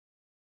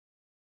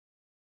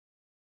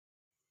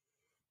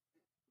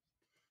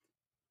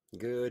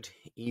Good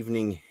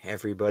evening,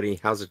 everybody.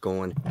 How's it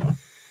going?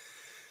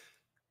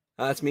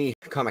 It's me,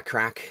 Comic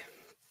Crack,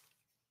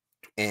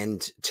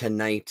 and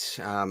tonight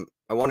I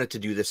wanted to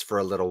do this for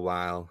a little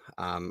while.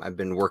 I've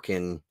been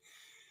working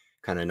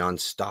kind of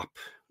nonstop,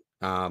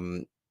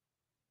 um,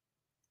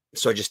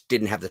 so I just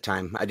didn't have the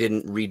time. I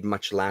didn't read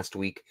much last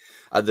week,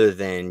 other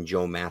than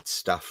Joe Matt's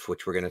stuff,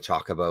 which we're going to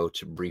talk about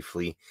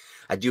briefly.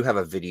 I do have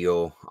a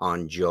video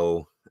on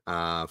Joe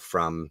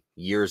from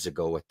years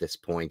ago at this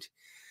point.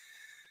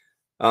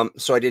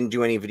 So I didn't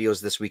do any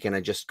videos this weekend. I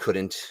just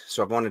couldn't.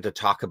 So I wanted to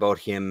talk about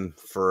him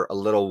for a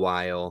little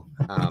while.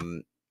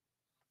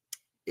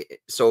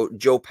 So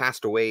Joe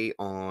passed away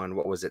on,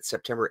 what was it,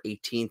 September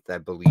 18th, I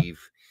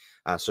believe.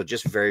 So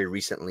just very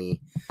recently.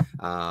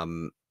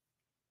 And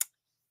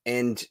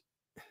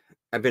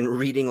I've been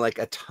reading like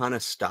a ton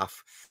of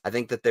stuff. I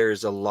think that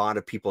there's a lot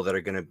of people that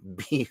are going to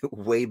be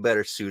way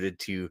better suited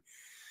to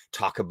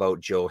talk about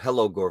Joe.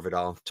 Hello,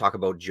 Gorvidal. Talk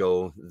about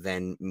Joe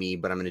than me,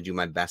 but I'm going to do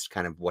my best,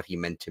 kind of what he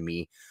meant to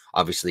me.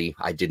 Obviously,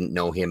 I didn't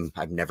know him.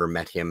 I've never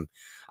met him.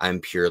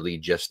 I'm purely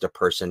just a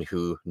person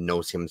who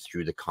knows him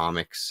through the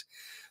comics.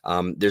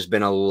 There's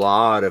been a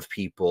lot of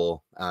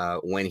people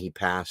when he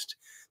passed.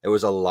 There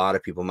was a lot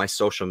of people. My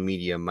social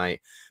media, my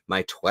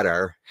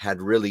Twitter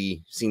had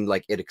really seemed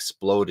like it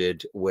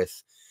exploded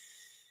with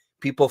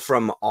people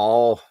from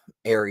all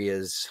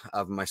areas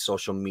of my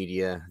social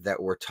media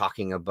that were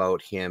talking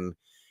about him.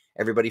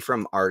 Everybody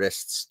from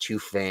artists to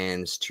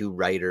fans to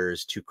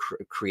writers to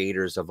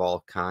creators of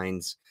all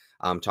kinds,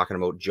 talking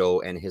about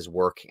Joe and his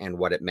work and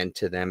what it meant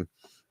to them.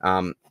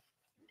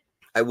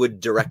 I would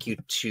direct you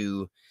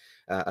to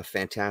a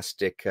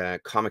fantastic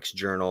Comics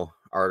Journal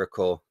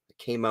article. It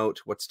came out,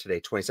 what's today?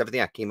 27th?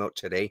 Yeah, it came out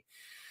today.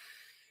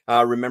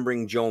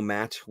 Remembering Joe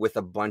Matt, with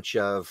a bunch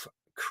of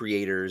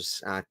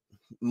creators,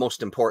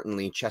 most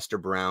importantly, Chester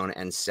Brown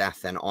and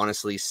Seth. And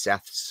honestly,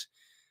 Seth's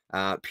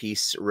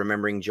piece,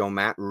 Remembering Joe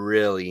Matt,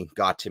 really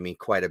got to me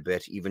quite a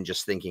bit. Even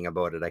just thinking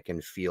about it, I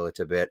can feel it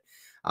a bit.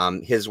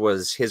 His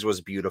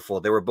was beautiful.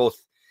 They were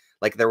both,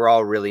 like, they were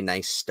all really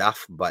nice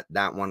stuff, but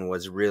that one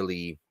was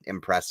really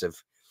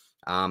impressive.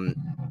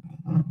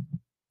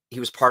 He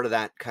was part of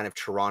that kind of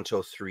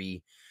Toronto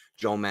 3,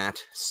 Joe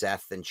Matt,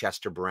 Seth, and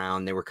Chester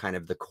Brown. They were kind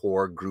of the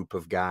core group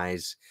of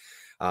guys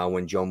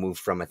when Joe moved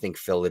from, I think,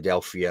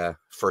 Philadelphia,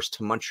 first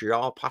to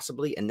Montreal,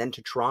 possibly, and then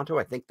to Toronto.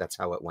 I think that's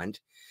how it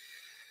went.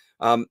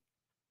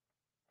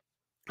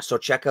 So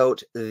check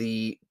out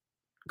the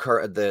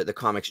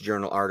Comics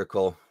Journal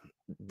article.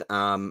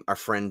 Our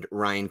friend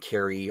Ryan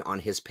Carey on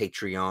his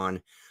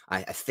Patreon.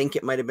 I think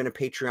it might have been a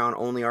Patreon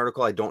only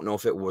article. I don't know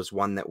if it was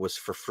one that was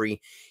for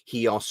free.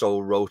 He also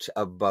wrote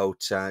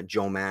about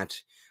Joe Matt,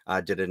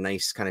 did a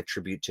nice kind of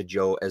tribute to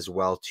Joe as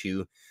well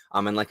too.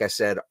 And like I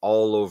said,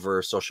 all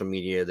over social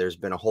media, there's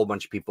been a whole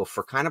bunch of people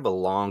for kind of a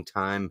long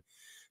time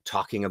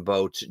talking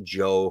about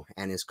Joe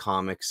and his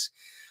comics.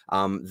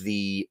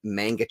 The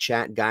Manga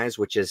Chat guys,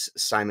 which is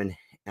Simon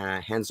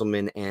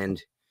Hanselman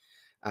and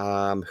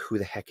who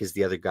the heck is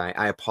the other guy?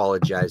 I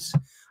apologize.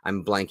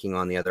 I'm blanking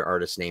on the other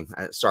artist's name.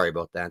 Sorry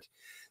about that.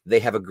 They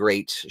have a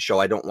great show.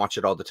 I don't watch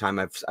it all the time.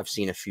 I've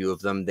seen a few of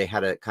them. They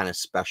had a kind of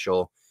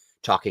special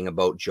talking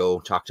about Joe,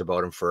 talked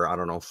about him for, I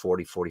don't know,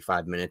 40,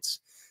 45 minutes.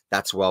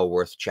 That's well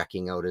worth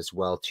checking out as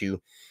well too.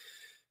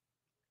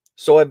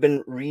 So I've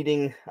been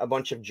reading a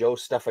bunch of Joe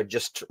stuff. I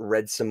just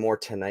read some more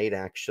tonight,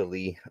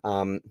 actually.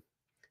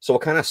 So we'll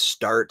kind of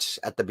start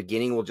at the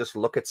beginning. We'll just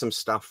look at some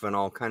stuff and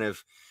I'll kind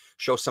of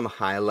show some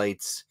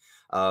highlights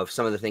of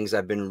some of the things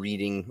I've been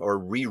reading, or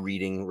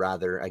rereading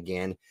rather,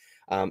 again.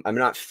 I'm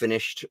not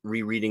finished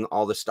rereading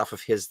all the stuff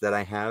of his that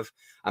I have.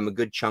 I'm a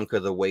good chunk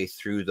of the way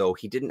through, though.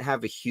 He didn't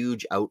have a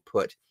huge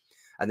output.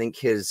 I think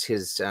his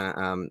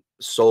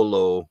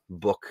solo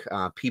book,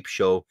 Peep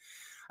Show,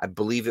 I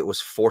believe it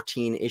was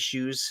 14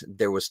 issues.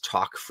 There was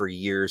talk for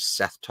years.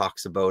 Seth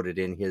talks about it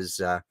in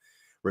his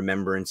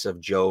Remembrance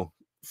of Joe,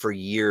 for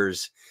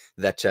years,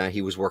 that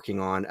he was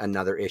working on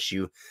another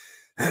issue.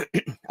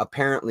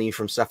 Apparently,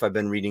 from stuff I've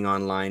been reading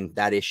online,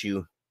 that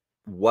issue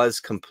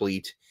was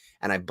complete,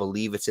 and I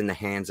believe it's in the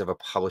hands of a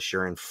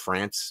publisher in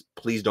France.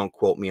 Please don't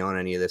quote me on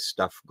any of this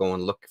stuff. Go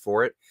and look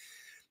for it.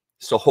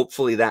 So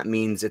hopefully that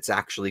means it's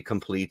actually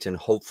complete, and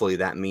hopefully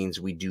that means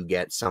we do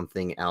get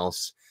something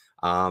else.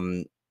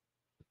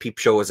 Peep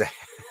Show is a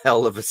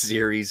hell of a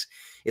series.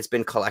 It's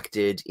been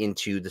collected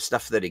into, the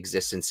stuff that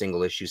exists in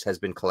single issues has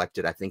been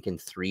collected, I think, in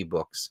 3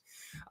 books.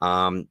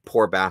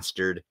 Poor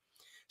Bastard,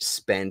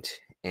 Spent,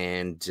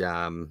 and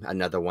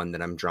another one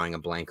that I'm drawing a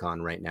blank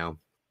on right now.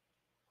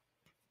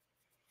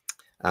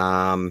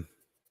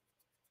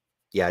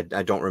 Yeah,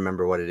 I don't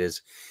remember what it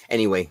is.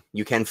 Anyway,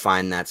 you can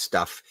find that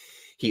stuff.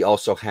 He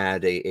also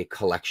had a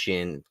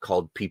collection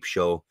called Peep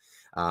Show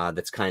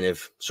that's kind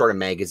of sort of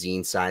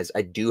magazine size.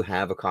 I do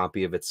have a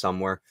copy of it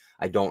somewhere.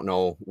 I don't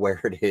know where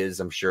it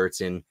is. I'm sure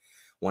it's in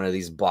one of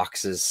these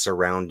boxes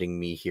surrounding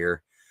me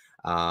here.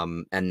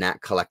 And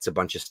that collects a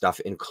bunch of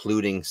stuff,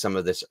 including some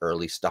of this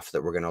early stuff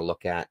that we're going to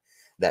look at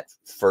that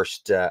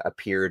first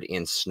appeared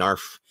in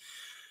Snarf.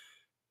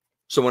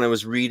 So when I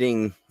was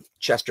reading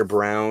Chester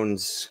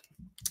Brown's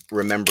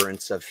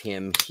remembrance of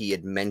him, he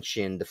had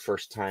mentioned the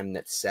first time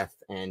that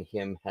Seth and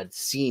him had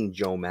seen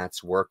Joe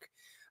Matt's work.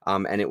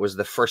 And it was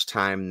the first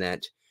time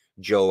that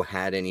Joe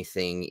had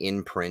anything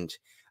in print.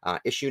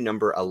 Issue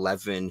number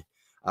 11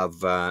 of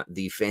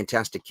the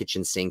Fantastic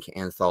Kitchen Sink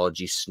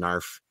anthology,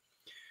 Snarf.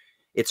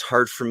 It's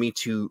hard for me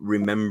to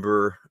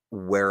remember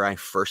where I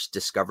first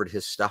discovered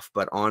his stuff,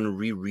 but on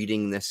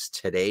rereading this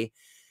today,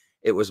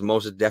 it was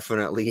most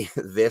definitely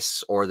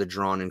this or the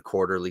Drawn and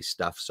Quarterly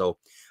stuff. So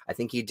I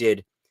think he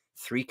did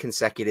 3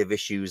 consecutive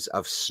issues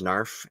of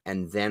Snarf,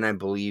 and then I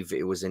believe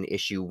it was in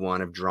issue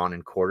 1 of Drawn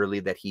and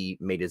Quarterly that he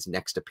made his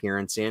next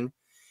appearance in.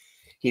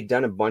 He'd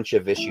done a bunch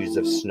of issues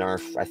of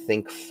Snarf, I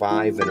think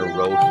 5 in a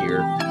row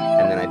here,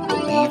 and then I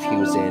believe he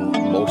was in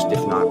most,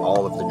 if not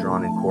all, of the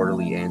Drawn and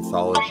Quarterly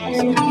anthologies.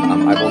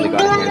 I've only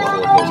got a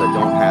handful of those. I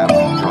don't have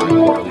Drawn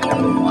and Quarterly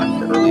number 1.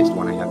 The earliest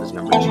one I have is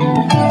number 2. I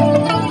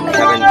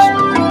haven't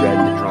reread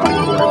the Drawn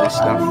and Quarterly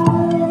stuff,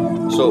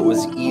 so it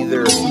was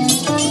either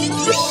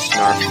this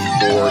Snarf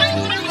or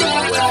Dean King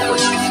where I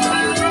first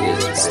discovered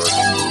his work.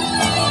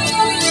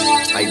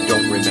 I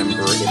don't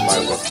remember if I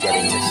was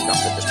getting this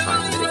stuff at the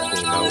time that it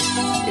came out.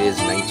 It is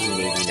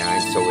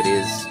 1989, so it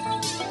is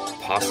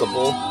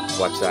possible,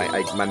 but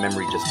my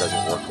memory just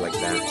doesn't work like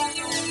that.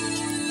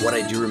 What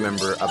I do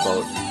remember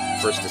about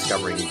first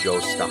discovering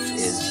Joe's stuff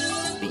is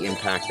the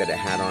impact that it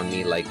had on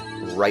me, like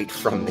right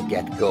from the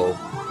get-go.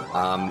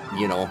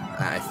 You know,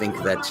 I think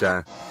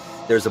that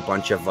there's a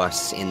bunch of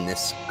us in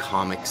this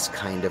comics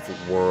kind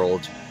of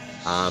world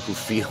who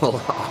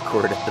feel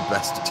awkward at the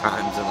best of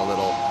times and a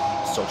little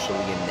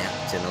socially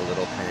inept and a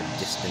little kind of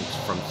distant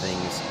from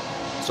things.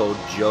 So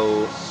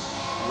Joe,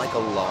 like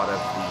a lot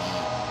of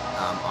the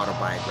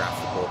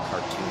autobiographical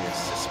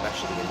cartoonists,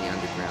 especially in the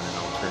underground and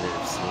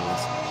alternative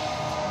scenes,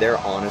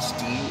 their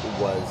honesty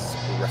was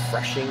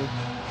refreshing,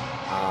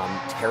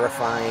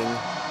 terrifying.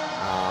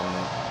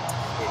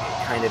 It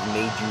kind of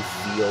made you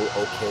feel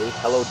okay.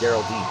 Hello,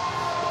 Daryl D.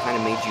 It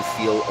kind of made you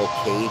feel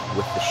okay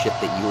with the shit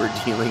that you were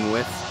dealing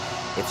with.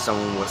 If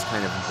someone was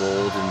kind of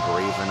bold and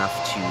brave enough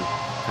to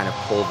kind of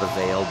pull the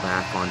veil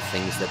back on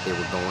things that they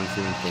were going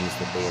through and things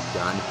that they had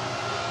done.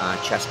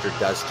 Chester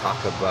does talk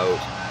about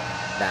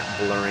that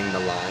blurring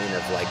the line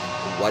of like,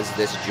 was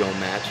this Joe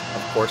Matt?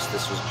 Of course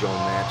this was Joe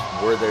Matt.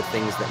 Were there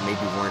things that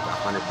maybe weren't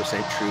 100%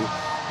 true?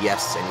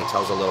 Yes, and he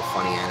tells a little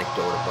funny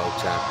anecdote about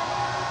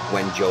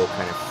when Joe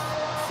kind of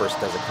first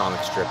does a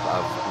comic strip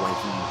of when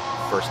he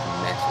first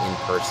met in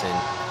person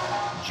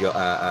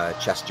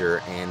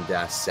Chester and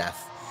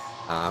Seth.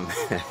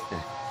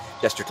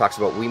 Chester talks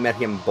about, we met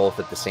him both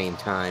at the same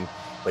time,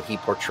 but he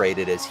portrayed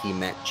it as he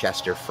met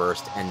Chester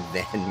first and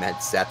then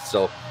met Seth.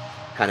 So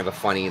kind of a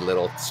funny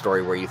little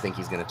story where you think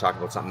he's going to talk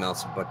about something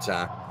else, but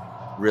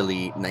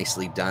really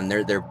nicely done.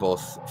 They're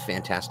both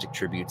fantastic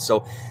tributes.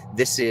 So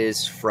this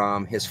is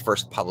from his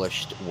first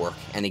published work.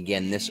 And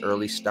again, this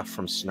early stuff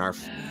from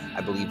Snarf,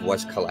 I believe,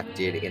 was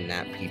collected in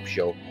that Peep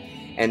Show.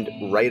 And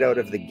right out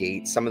of the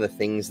gate, some of the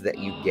things that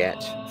you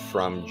get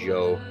from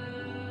Joe,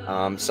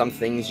 some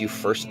things you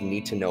first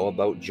need to know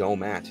about Joe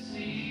Matt.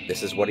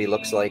 This is what he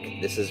looks like.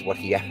 This is what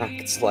he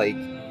acts like.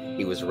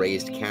 He was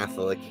raised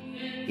Catholic.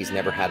 He's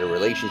never had a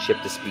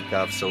relationship to speak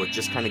of. So it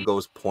just kind of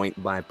goes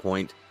point by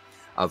point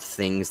of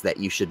things that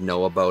you should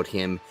know about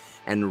him.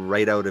 And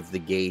right out of the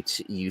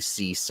gate, you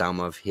see some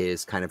of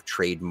his kind of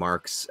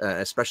trademarks,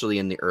 especially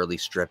in the early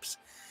strips,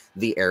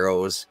 the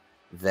arrows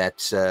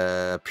that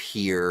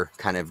appear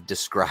kind of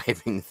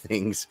describing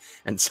things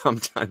and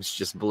sometimes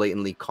just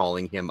blatantly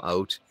calling him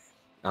out.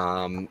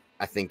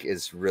 I think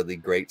is really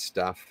great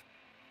stuff.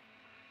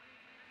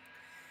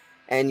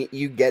 And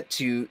you get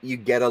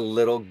a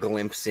little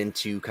glimpse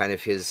into kind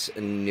of his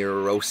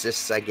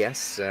neurosis, I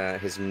guess,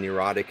 his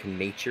neurotic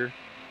nature.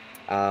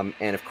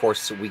 And of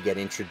course, we get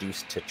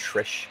introduced to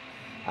Trish,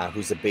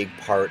 who's a big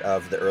part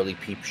of the early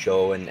Peep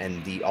Show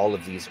and all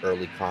of these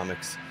early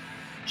comics.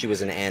 She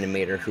was an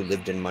animator who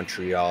lived in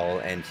Montreal,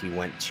 and he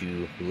went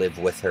to live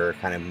with her,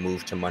 kind of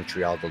moved to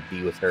Montreal to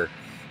be with her.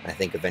 I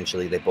think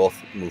eventually they both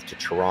moved to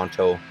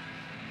Toronto.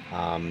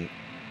 And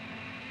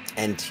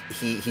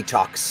he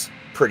talks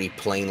pretty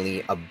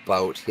plainly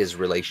about his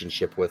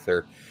relationship with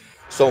her,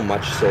 so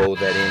much so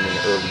that in an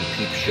early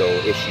Peep Show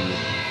issue,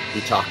 he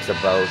talks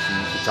about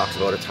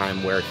a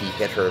time where he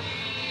hit her,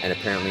 and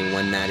apparently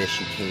when that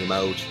issue came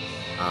out,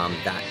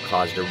 that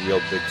caused a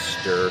real big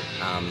stir.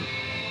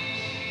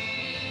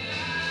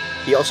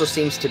 He also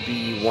seems to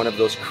be one of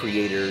those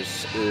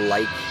creators,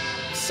 like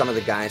some of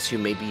the guys who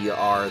maybe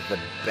are the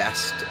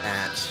best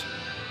at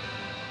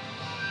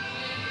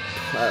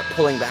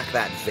pulling back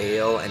that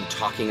veil and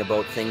talking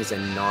about things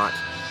and not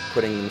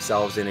putting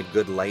themselves in a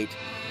good light.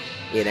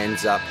 It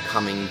ends up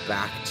coming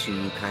back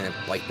to kind of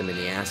bite them in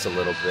the ass a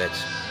little bit.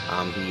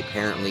 He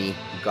apparently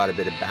got a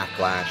bit of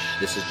backlash.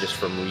 This is just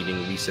from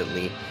reading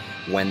recently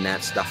when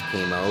that stuff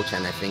came out,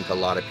 and I think a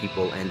lot of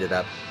people ended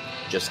up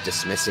just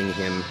dismissing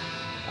him.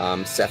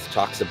 Seth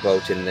talks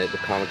about in the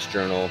Comics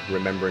Journal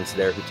Remembrance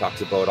there, he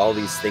talks about all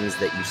these things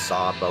that you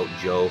saw about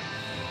Joe.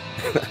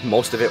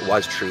 Most of it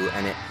was true,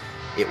 and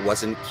it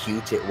wasn't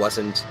cute. It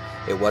wasn't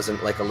It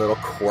wasn't like a little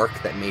quirk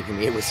that made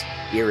him, it was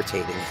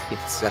irritating.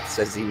 Seth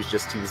says he was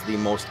the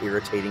most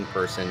irritating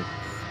person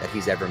that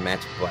he's ever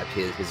met, but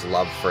his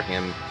love for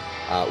him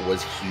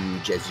was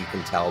huge, as you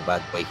can tell by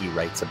the way he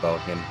writes about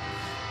him.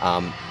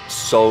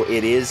 So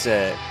it is,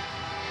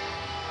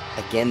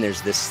 again,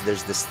 there's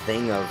this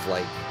thing of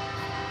like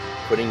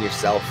putting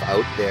yourself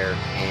out there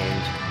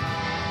and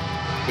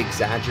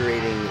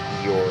exaggerating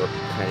your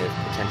kind of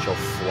potential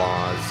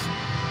flaws,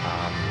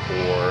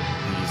 or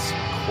these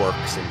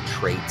quirks and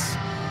traits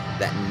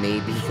that may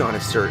be on a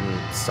certain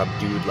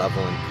subdued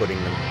level, and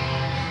putting them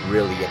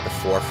really at the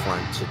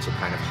forefront to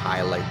kind of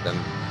highlight them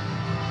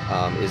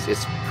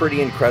is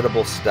pretty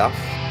incredible stuff.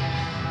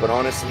 But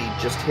honestly,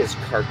 just his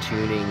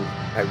cartooning,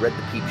 I read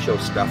the Peep Show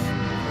stuff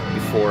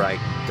before I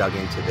dug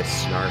into this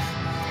Snarf,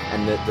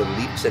 and the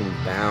leaps and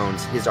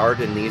bounds, his art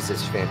in these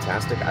is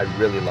fantastic. I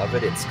really love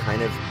it. It's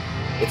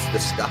the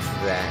stuff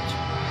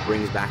that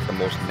brings back the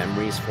most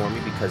memories for me,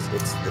 because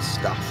it's the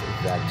stuff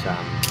that,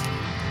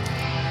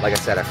 like I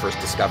said, I first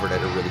discovered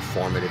at a really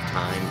formative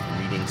time,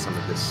 reading some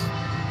of this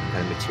kind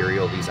of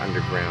material, these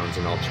undergrounds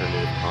and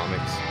alternative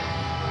comics.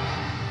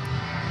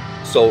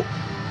 So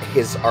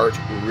his art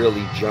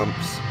really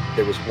jumps.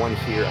 There was one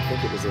here, I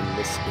think it was in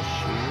this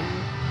issue.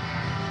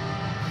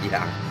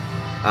 Yeah.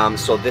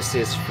 So this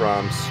is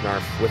from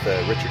Snarf with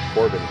a Richard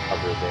Corbin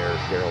cover there,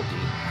 Daryl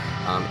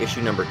D.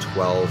 Issue number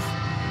 12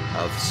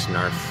 of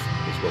Snarf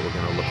is what we're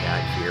going to look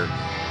at here.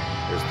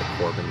 There's the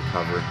Corbin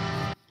cover.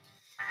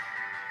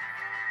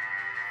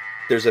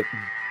 There's an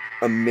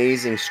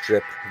amazing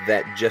strip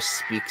that just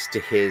speaks to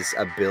his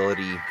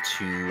ability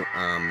to,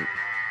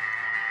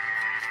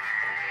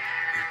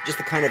 just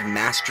the kind of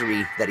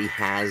mastery that he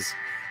has,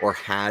 or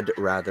had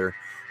rather,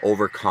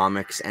 over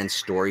comics and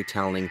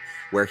storytelling,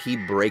 where he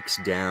breaks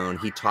down,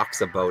 he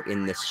talks about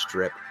in this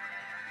strip,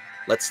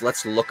 let's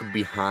look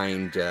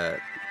behind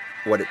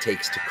what it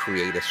takes to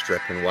create a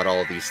strip and what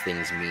all these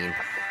things mean.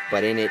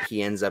 But in it,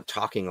 he ends up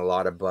talking a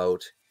lot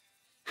about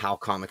how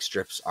comic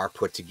strips are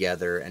put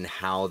together and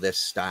how this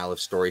style of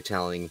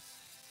storytelling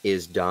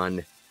is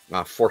done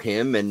for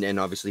him, and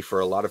obviously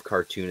for a lot of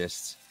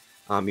cartoonists.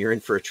 You're in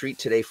for a treat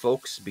today,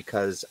 folks,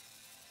 because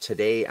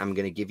today I'm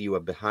going to give you a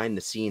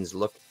behind-the-scenes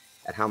look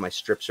at how my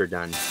strips are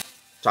done.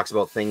 Talks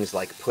about things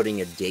like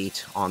putting a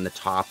date on the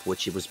top,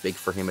 which it was big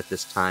for him at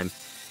this time,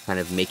 kind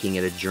of making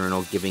it a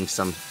journal, giving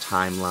some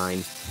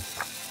timeline.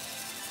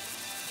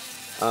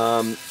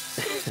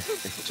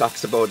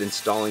 Talks about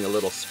installing a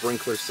little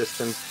sprinkler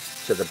system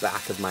to the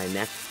back of my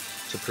neck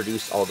to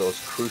produce all those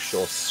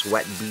crucial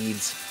sweat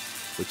beads,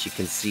 which you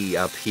can see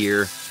up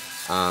here.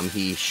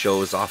 He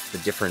shows off the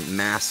different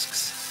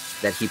masks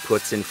that he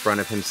puts in front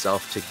of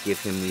himself to give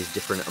him these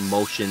different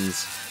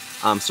emotions.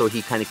 So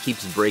he kind of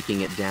keeps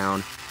breaking it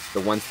down.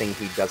 The one thing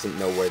he doesn't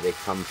know where they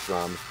come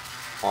from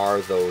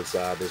are those,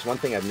 there's one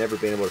thing I've never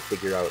been able to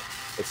figure out.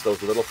 It's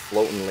those little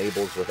floating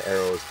labels with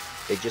arrows.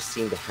 They just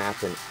seem to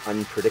happen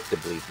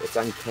unpredictably. It's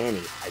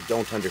uncanny. I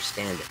don't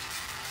understand it.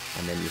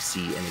 And then you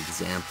see an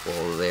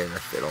example there,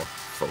 if it'll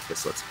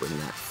focus. Let's bring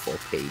that full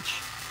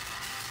page.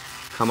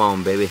 Come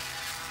on, baby.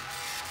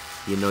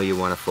 You know you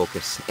want to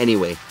focus.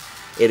 Anyway,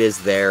 it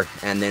is there.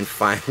 And then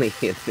finally,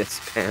 in this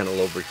panel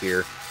over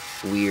here,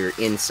 we're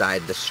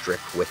inside the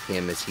strip with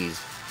him as he's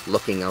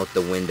looking out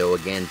the window,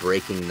 again,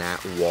 breaking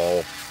that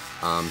wall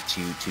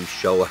to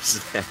show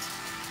us that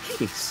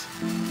he's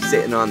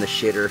sitting on the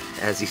shitter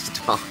as he's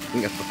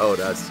talking about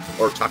us,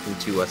 or talking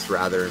to us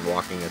rather, and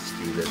walking us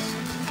through this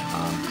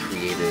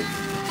creative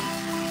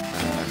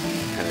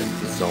kind of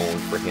zone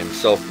for him.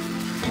 So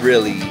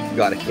really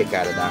got a kick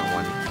out of that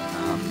one.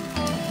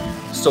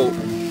 So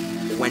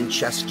when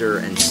Chester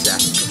and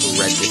Seth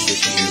read this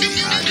issue,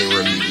 they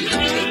were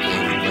immediately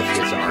taken with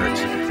his art,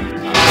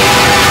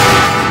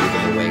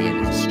 moving away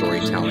into his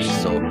storytelling.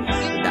 So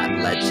that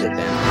led to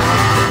them,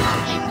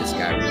 meet this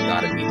guy, we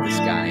gotta meet this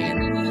guy, and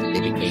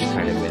they became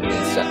kind of an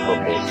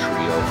inseparable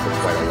trio for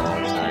quite a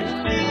long time.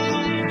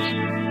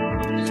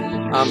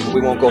 We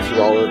won't go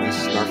through all of these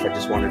Snarf, I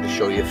just wanted to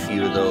show you a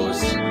few of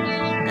those.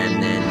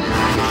 And then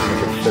issue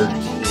number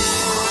 13.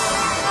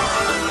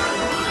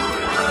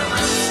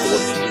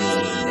 14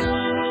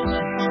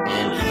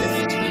 and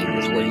 15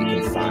 is where you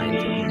can find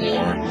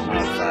more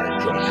of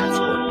Joe Matt's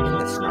work in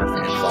the Snarf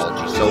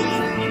anthology. So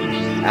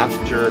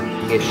after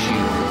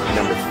issue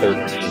number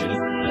 13,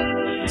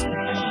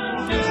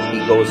 he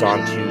goes on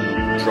to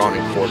Drawn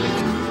and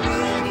Quarterly,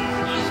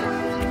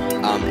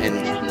 and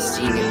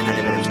seeing it kind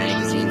of in a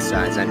magazine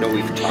size. I know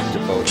we've talked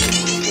about this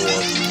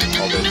before,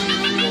 although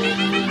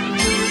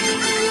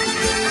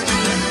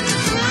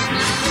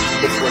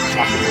it's worth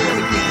talking about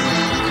again.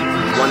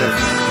 One of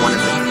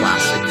the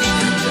classic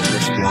strips, and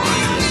this one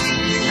is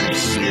kind of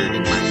seared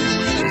in my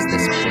memory, is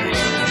this page.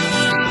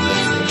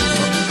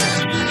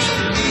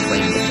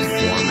 Playing with the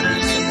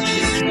formats and the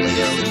page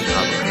layout of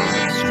a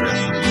comic strip.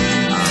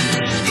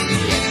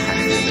 Again, kind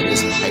of in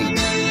his height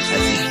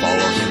as you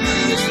follow him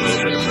through this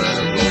little bit of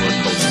a roller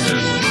coaster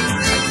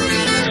type of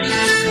beautiful.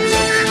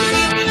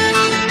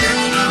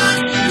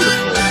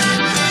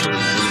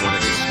 Actually, in one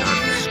of his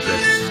Snarf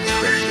strips,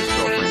 Trish, his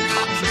girlfriend,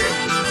 talks about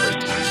this break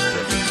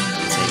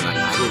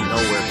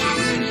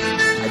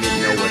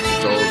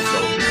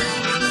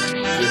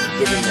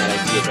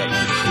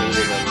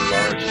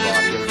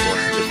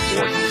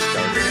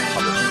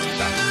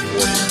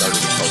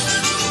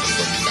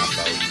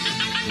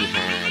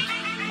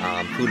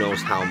who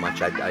knows how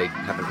much. I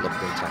haven't looked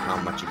into how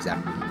much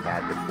exactly he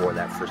had before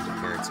that first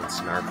appearance in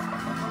Snarf,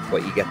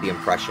 but you get the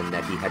impression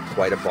that he had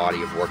quite a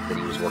body of work that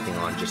he was working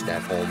on just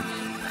at home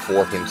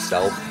for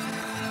himself.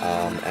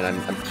 And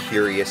I'm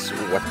curious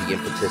what the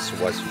impetus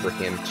was for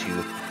him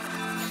to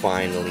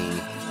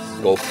finally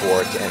go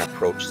for it and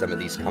approach some of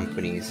these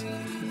companies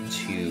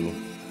to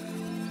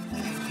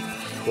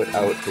put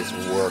out his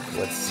work.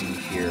 Let's see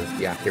here.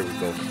 Yeah, here we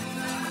go.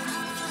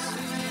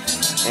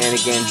 And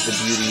again, the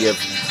beauty of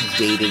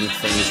dating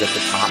things at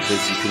the top is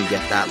you can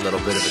get that little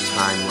bit of a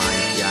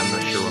timeline. Yeah, I'm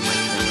not sure where my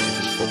camera is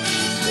in focus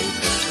today,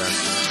 but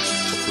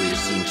hopefully you're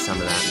seeing some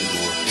of that. Maybe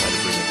we'll try to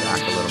bring it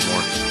back a little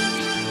more.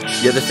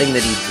 The other thing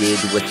that he did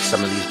with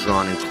some of these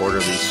drawn and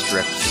quarterly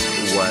strips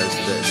was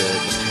the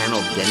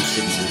panel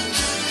density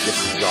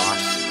just got,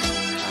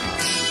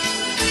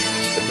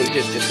 the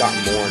pages just got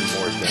more and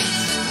more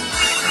dense.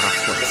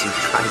 As he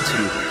tried to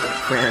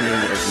cram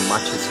in as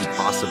much as he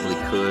possibly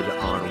could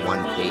on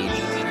one page,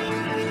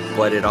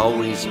 but it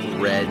always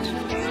read.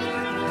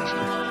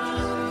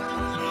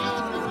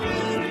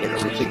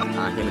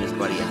 Him and his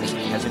buddy, I think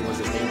Kevin was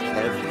his name,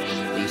 Kev,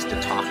 they used to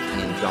talk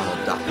in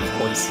Donald Duck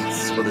voices,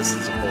 so this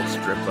is a whole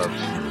strip of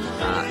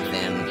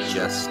them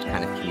just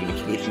kind of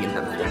communicating in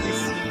that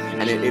voice.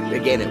 And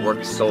again, it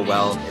works so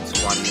well, it's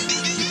funny.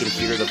 You can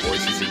hear the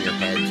voices in your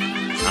head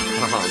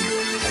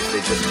as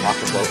they just talk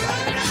about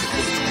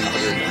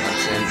utter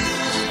nonsense.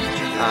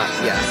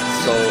 Yeah,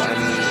 so I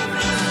mean,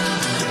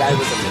 the guy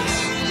was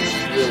amazing.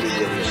 Really,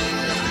 really amazing.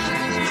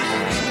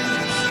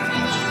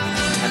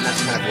 And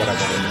that's kind of what I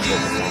wanted to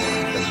focus on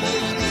the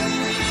most.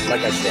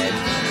 Like I said,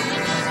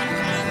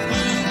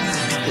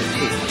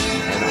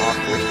 an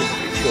awkward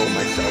show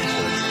myself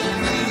for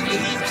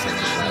 98%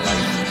 of my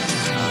life,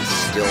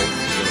 still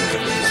dealing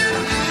with it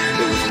sometimes.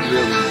 It was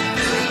really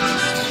great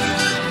to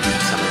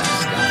read some of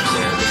that stuff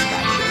where this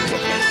guy could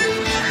look at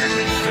his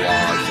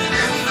flaws and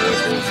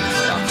foibles and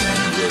stuff and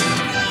really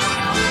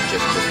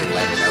just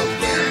let it out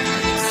there,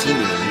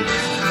 seemingly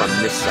from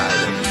this side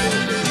of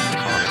the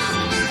comic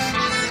reviews,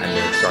 the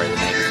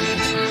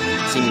magazines,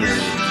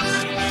 seemingly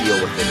deal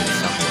with it in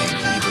some way,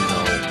 even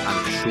though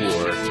I'm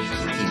sure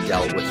he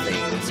dealt with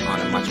things on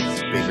a much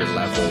bigger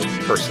level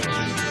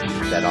personally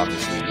that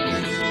obviously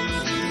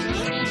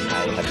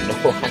I have no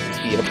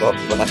idea about,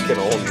 but I can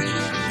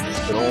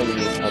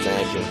only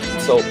imagine.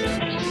 So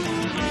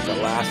the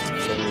last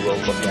thing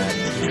we'll look at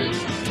here,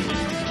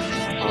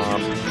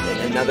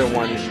 another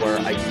one where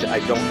I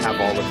don't have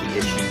all of the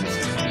issues,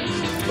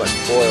 but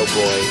boy oh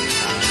boy,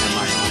 am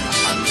I on the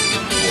hunt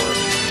for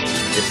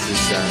this peep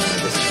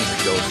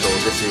show. So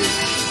this is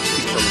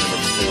peep show number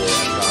 4.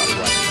 I've got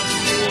what,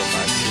 4,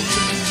 5,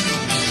 6,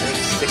 I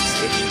think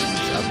 6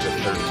 issues of the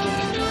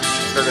 13.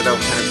 Started out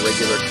kind of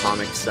regular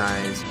comic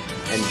size,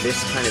 and this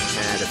kind of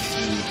had a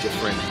few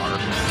different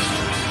arcs.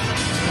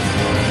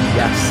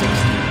 Yeah, 60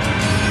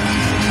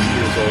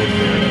 years old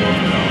here in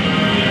Portugal.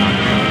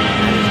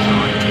 That is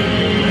John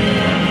Table.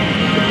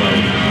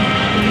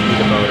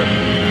 Read about it.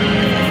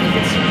 I think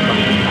it's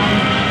probably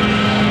common.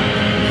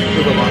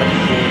 With a lot of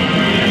people,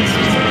 and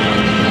see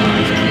someone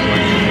is too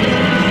much.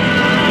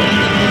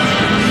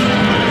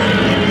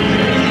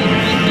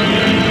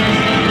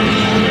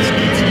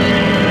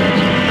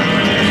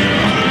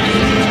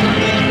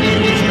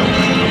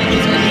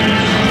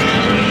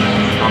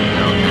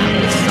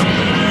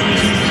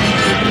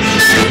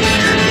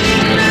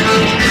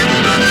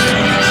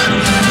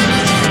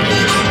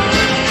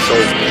 So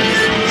it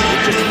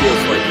just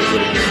feels like it would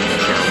have been a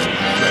challenge,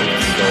 right?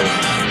 So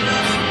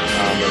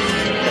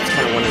that's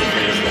kind of one of the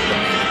things that the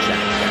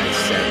Jack guys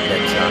said,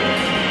 that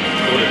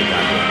what are the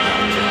goddamn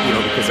doctor? You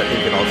know, because I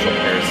think it also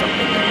pairs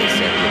something that they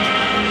said, which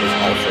is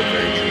also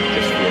very true,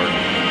 just for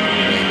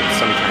men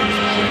sometimes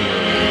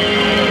generally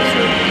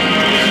certain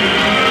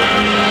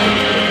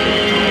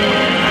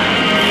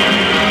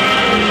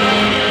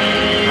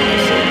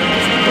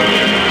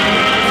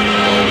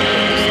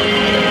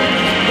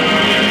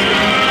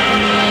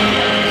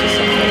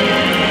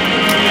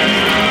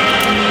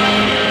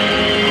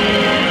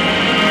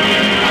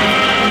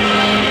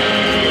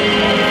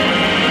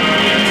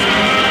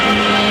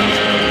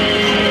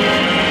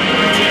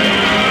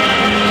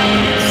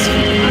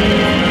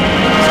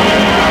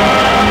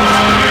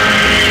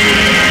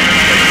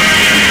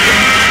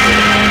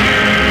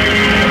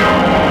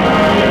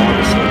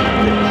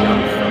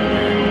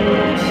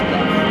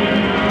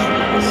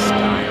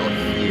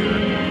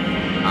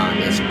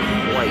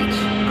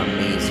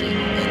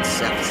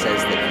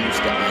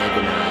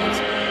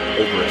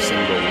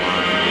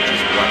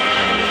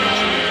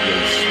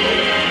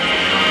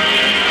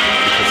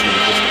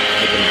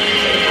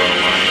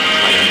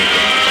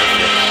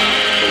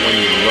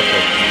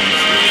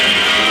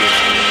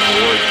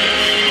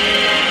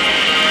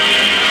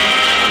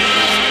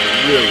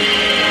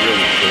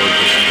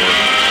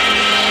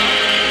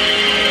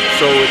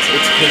so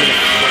it's him and a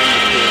friend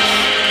of his.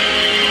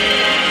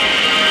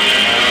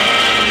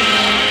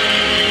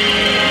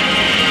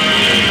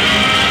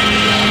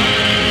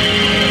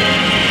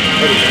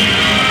 Anyway,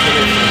 him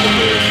and a friend of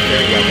his,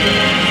 Fairweather.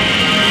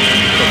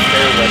 So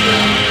Fairweather,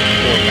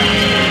 poor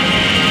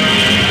bastard.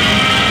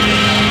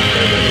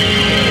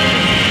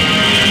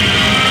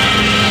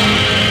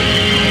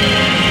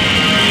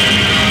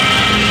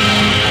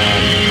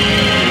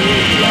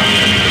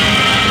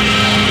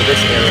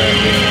 this era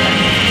is kind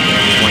of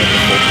one of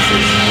the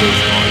focuses is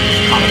on his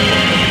comic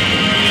book collecting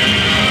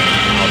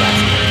and how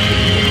that's kind of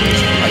taking over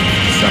his life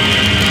to some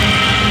degree,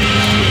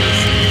 just his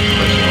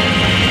personal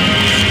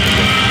dynamics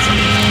with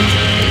some of his kids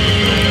in the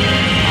neighborhood.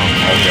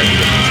 Already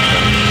at this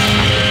point, he's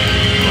kind of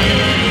running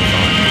angles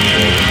on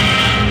people,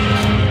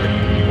 just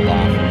ripping people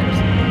off, and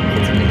there's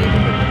kids in the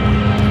neighborhood that want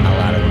to beat the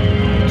hell out of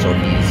him. So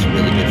he's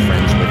really good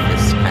friends with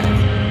this kind of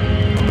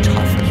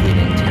tough kid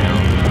in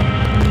town.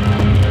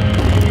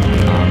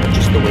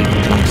 Just the way he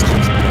talks to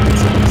his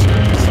parents and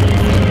his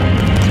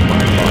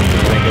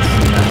mind-boggling, I guess.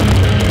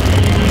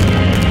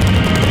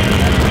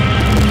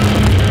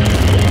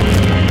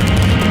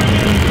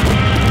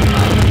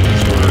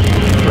 These were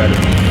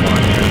incredibly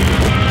fun.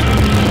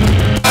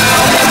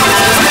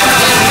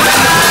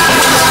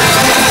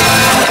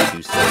 Who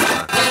said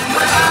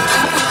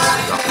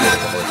got rid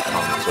of all his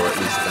comics, or at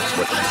least that's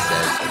what she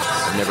says.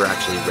 I've never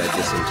actually read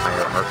this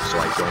entire arc, so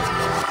I don't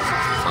know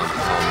how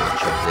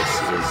much of this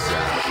is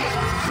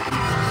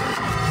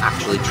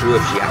actually true,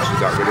 if she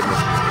actually got rid of them, if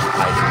she just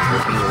hiding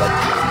her being like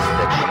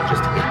that she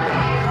just hid them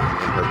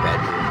in her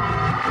bedroom.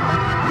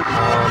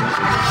 And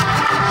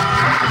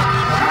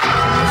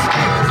this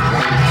has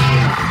 1,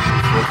 2,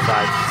 3, 4,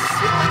 5,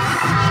 6.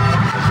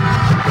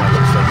 Yeah, it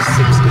looks like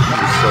 6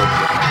 issues. So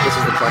this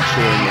is the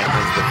collection that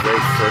has the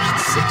very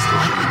first 6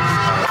 issues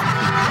of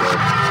Peep Show.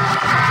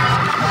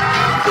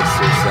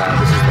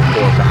 This is the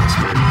Poor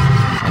Bastard,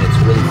 and it's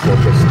really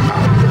focused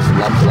on his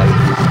love life,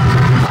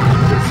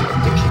 his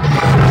addiction to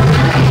porn,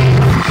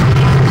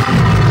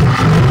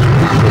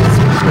 his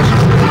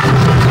personal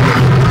relationships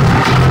with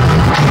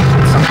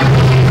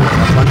something,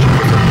 a bunch of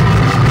different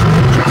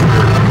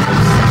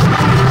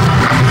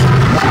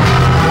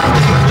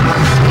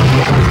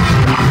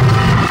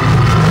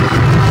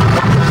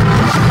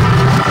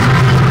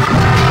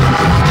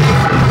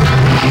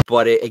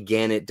but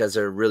again, it does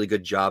a really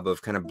good job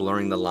of kind of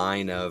blurring the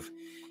line of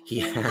he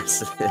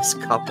has this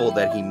couple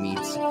that he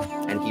meets,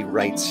 and he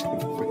writes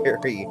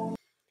very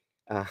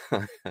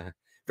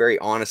very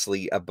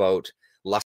honestly about